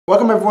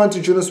Welcome everyone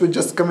to Junosuede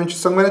Just Coming.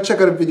 So I'm going to check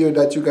out a video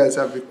that you guys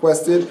have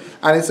requested,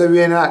 and it's a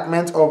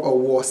reenactment of a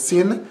war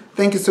scene.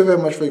 Thank you so very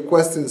much for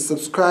requesting.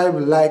 Subscribe,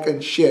 like,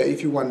 and share.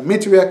 If you want me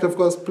to react, of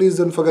course, please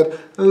don't forget,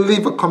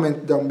 leave a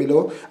comment down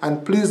below.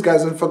 And please,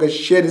 guys, don't forget,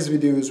 share these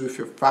videos with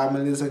your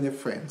families and your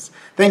friends.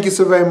 Thank you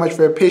so very much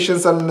for your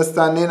patience and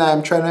understanding. I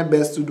am trying my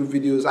best to do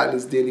videos at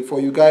least daily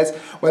for you guys.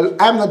 Well,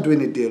 I'm not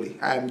doing it daily.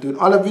 I am doing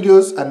all the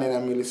videos, and then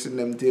I'm releasing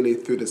them daily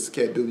through the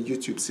scheduled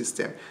YouTube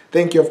system.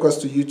 Thank you, of course,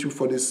 to YouTube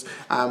for this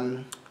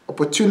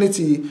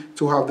opportunity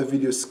to have the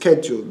video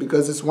scheduled,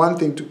 because it's one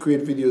thing to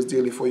create videos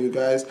daily for you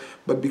guys,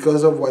 but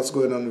because of what's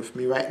going on with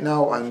me right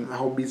now and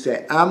how busy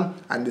I am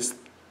and this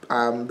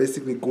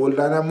basically goal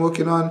that I'm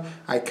working on,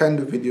 I can't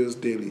do videos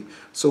daily.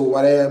 So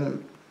what I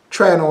am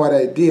trying, or what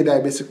I did,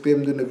 I basically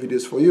am doing the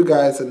videos for you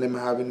guys and then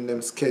having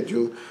them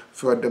scheduled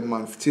throughout the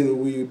month till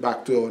we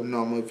back to our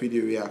normal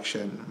video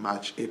reaction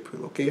March,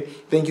 April. Okay,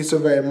 thank you so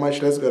very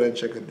much. Let's go ahead and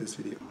check out this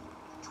video.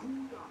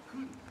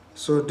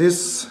 So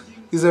this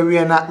is a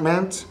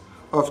reenactment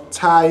of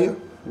Thai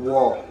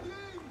war,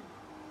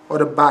 or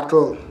the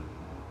battle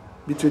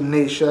between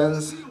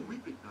nations.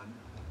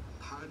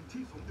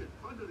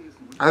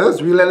 Are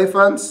those real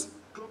elephants?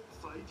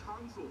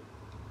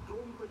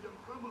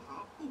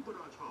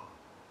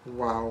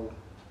 Wow,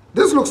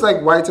 this looks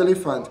like white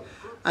elephant.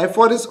 I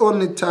thought it's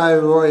only Thai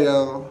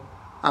royal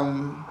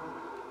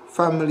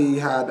family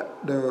had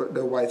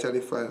the white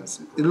elephants.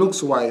 It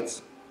looks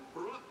white.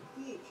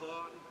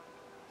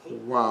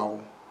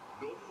 Wow.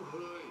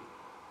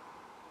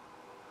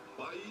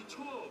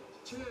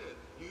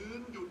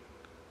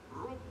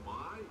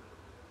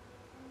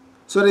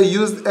 So they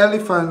used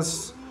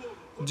elephants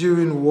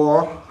during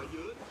war.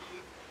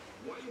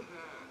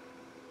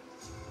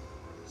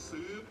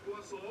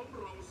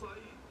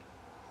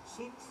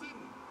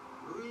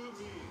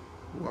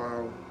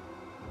 Wow.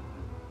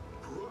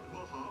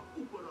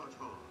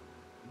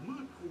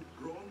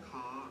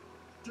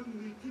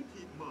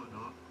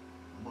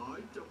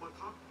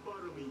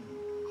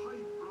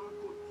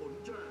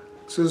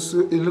 So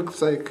it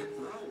looks like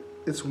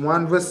it's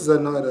one versus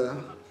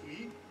another.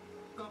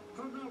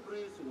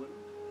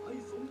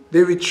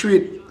 They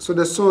retreat, so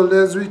the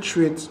soldiers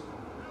retreat.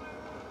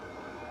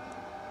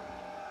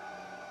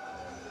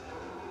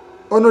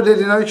 Oh no, they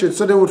did not retreat,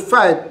 so they would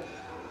fight.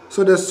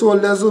 So the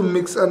soldiers will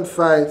mix and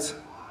fight.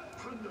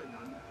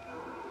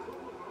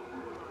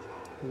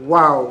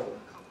 Wow.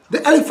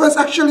 The elephants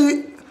are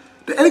actually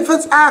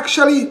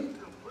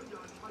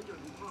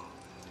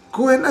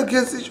going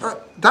against each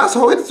other. That's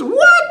how it's,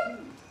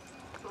 what?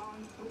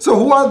 So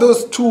who are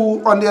those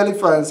two on the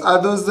elephants? Are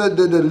those the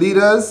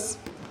leaders?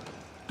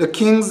 The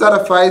kings that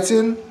are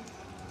fighting?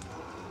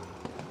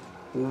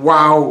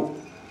 Wow.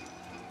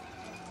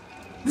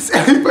 These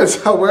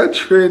elephants are well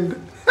trained.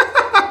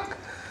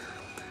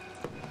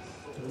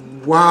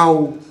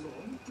 Wow.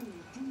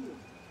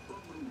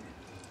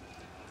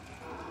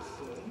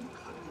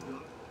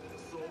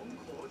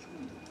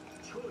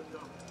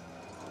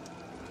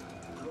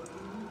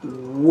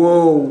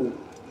 Whoa.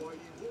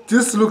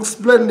 This looks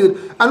splendid.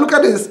 And look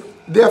at this.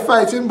 They are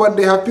fighting, but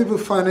they have people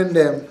fanning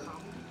them.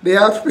 They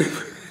have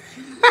people.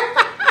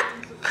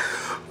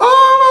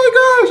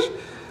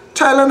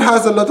 Thailand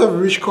has a lot of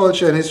rich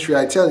culture and history,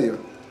 I tell you.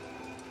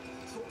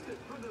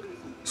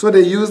 So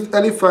they used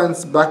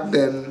elephants back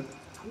then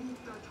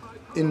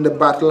in the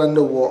battle and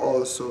the war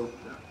also.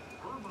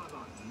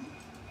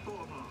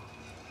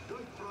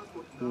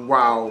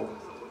 Wow.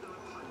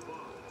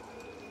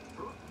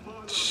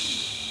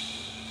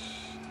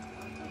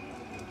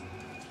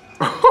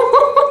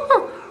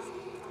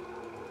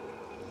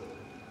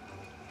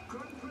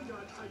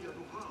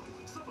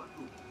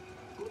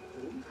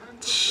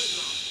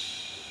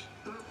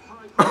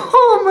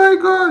 Oh my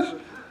gosh.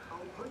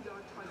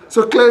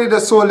 So clearly the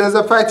soldiers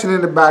are fighting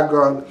in the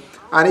background,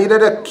 and either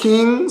the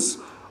kings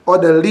or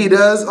the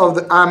leaders of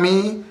the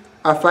army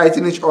are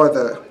fighting each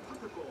other.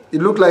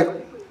 It looked like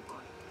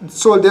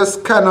soldiers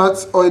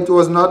cannot, or it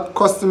was not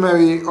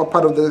customary or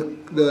part of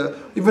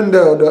even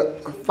the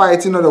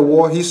fighting or the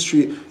war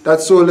history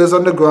that soldiers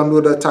on the ground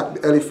would attack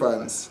the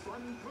elephants.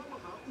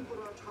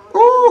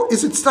 Oh,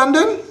 is it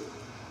standing?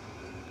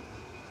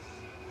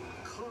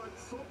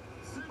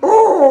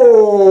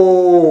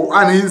 Oh,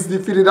 and he's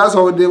defeated. That's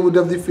how they would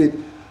have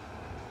defeated.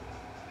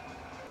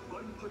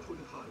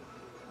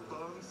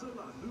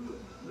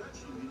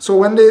 So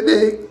when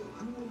they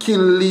kill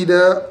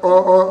leader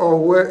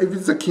or where, if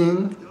it's a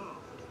king,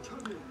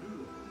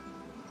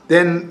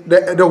 then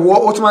the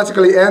war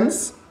automatically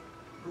ends.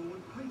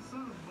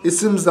 It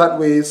seems that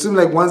way. It seems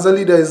like once the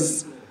leader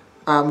is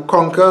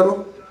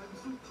conquered,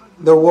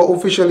 the war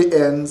officially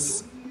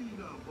ends,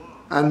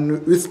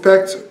 and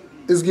respect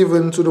is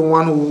given to the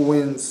one who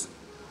wins.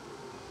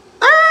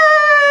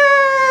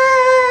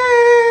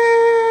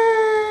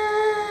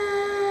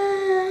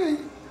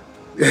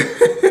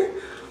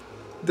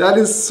 That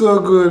is so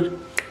good.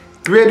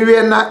 Great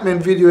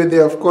reenactment video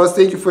there, of course.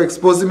 Thank you for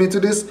exposing me to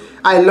this.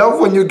 I love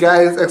when you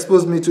guys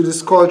expose me to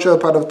this cultural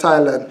part of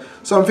Thailand.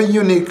 Something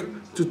unique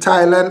to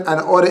Thailand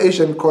and other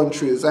Asian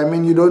countries. I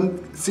mean, you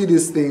don't see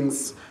these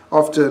things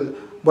often.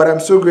 But I'm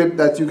so great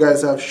that you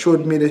guys have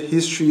showed me the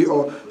history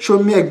or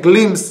showed me a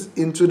glimpse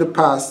into the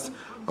past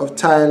of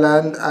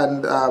Thailand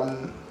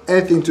and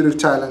anything to do with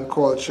Thailand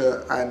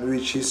culture and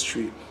rich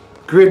history.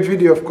 Great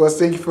video, of course.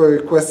 Thank you for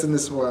requesting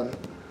this one.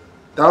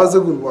 That was a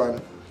good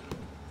one.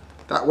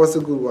 That was a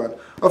good one.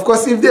 Of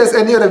course, if there's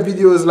any other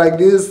videos like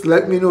this,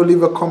 let me know.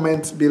 Leave a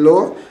comment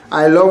below.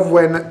 I love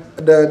when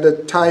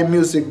the Thai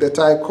music, the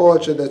Thai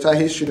culture, the Thai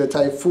history, the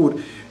Thai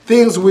food,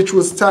 things which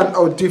will stand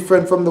out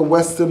different from the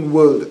Western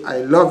world. I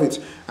love it,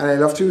 and I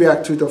love to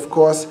react to it, of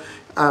course.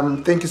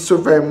 Thank you so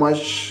very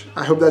much.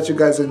 I hope that you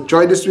guys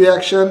enjoyed this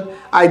reaction.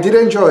 I did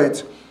enjoy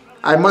it.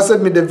 I must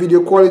admit the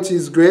video quality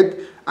is great.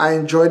 I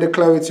enjoyed the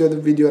clarity of the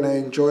video, and I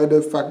enjoyed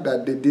the fact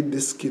that they did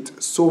this skit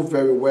so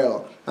very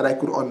well that I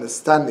could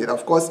understand it.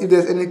 Of course, if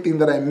there's anything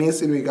that I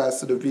missed in regards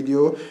to the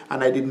video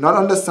and I did not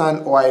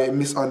understand or I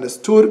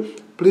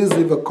misunderstood, please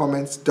leave a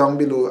comment down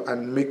below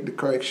and make the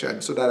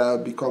correction so that I'll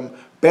become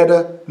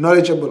better,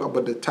 knowledgeable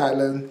about the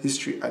Thailand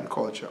history and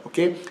culture.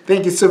 Okay,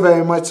 thank you so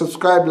very much.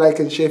 Subscribe, like,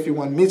 and share if you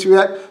want me to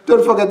react.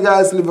 Don't forget,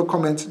 guys, leave a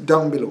comment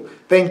down below.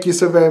 Thank you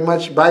so very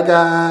much. Bye,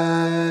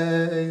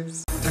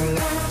 guys.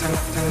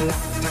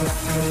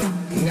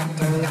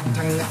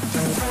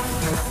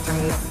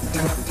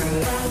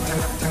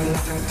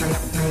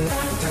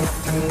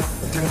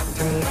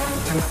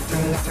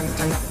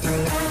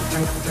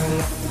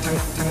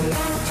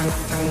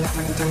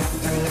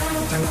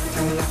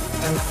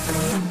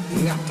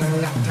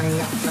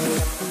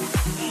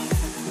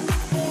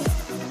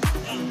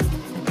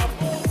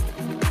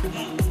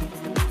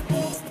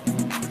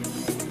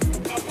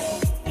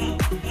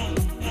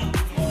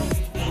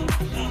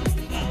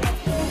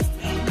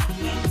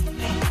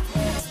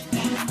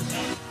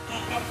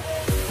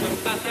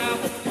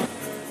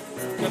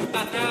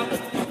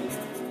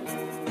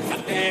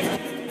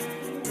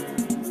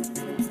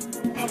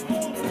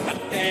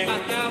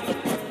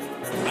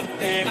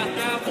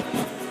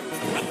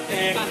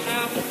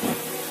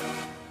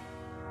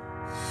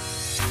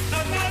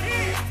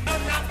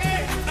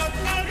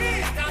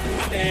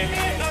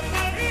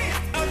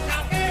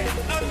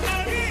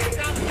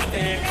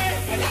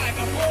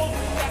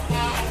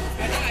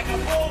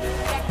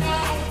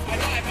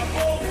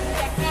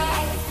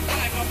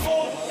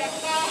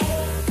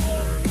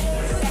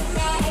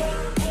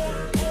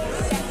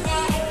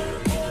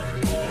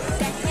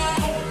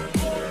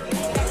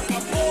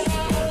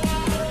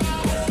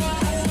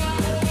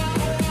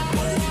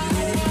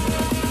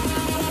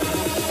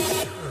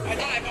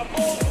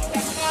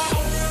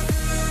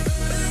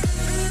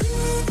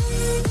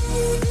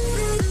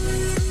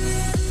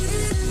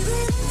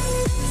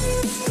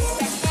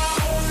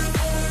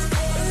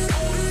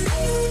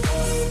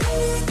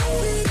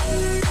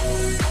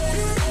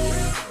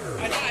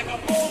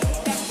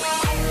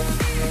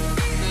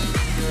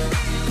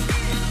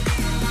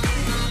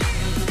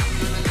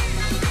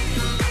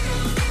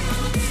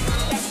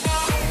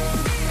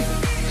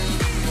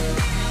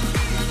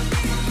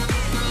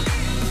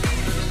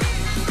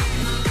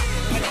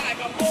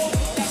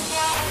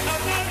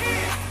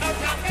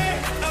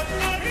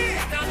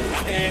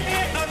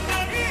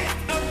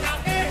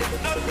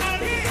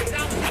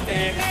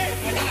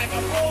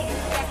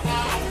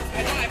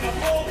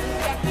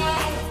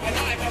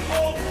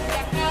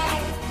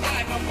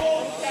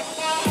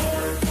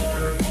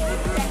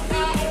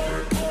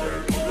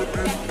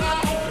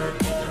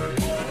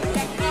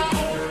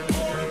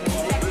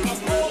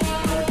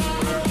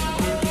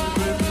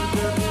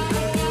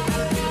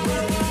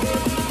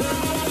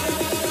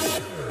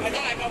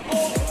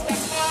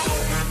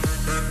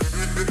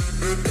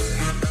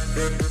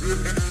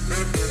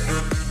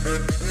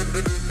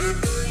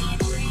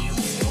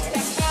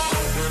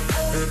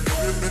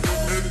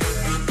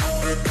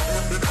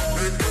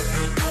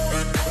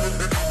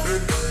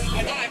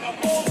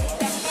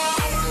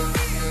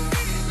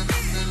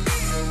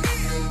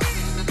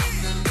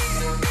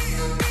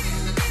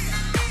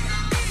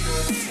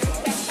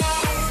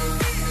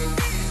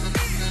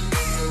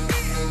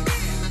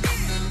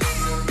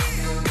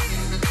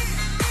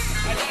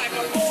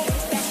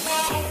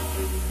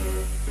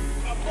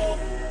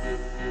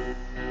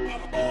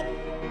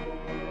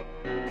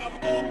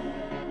 Come on.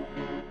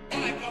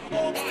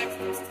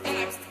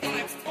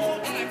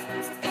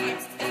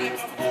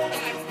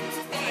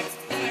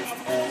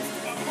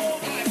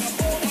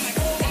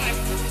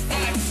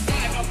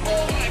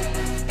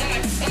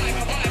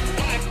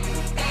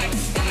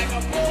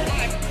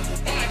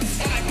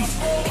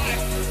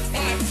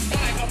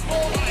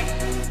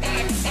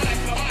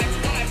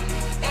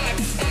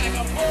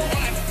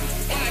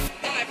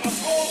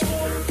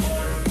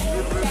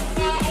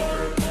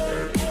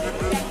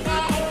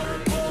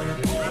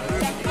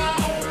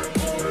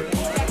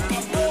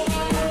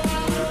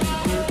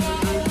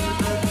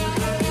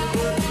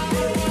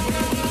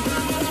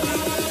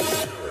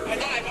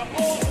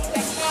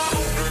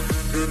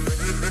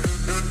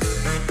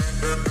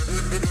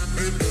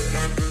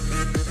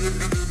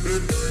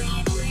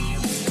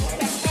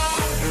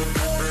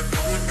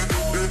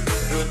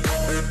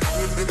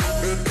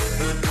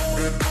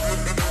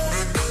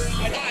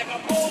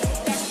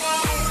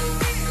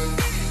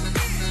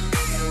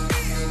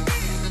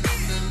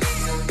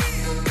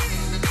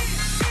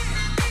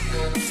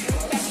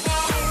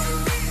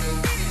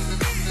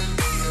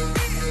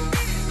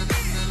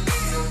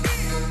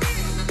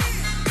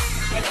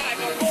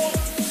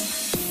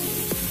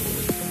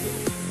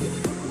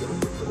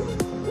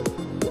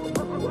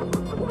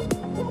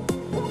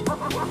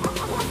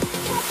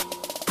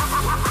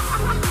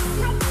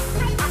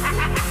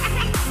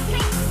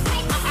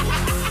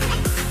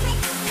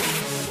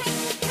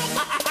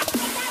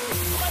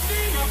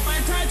 ประ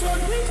ชาชน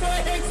ที่เคย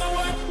เอกสว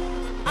รรค์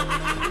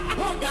พ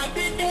วกกับ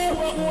พี่เจ้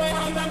หัวหวยเ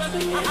อาตามมา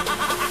สิ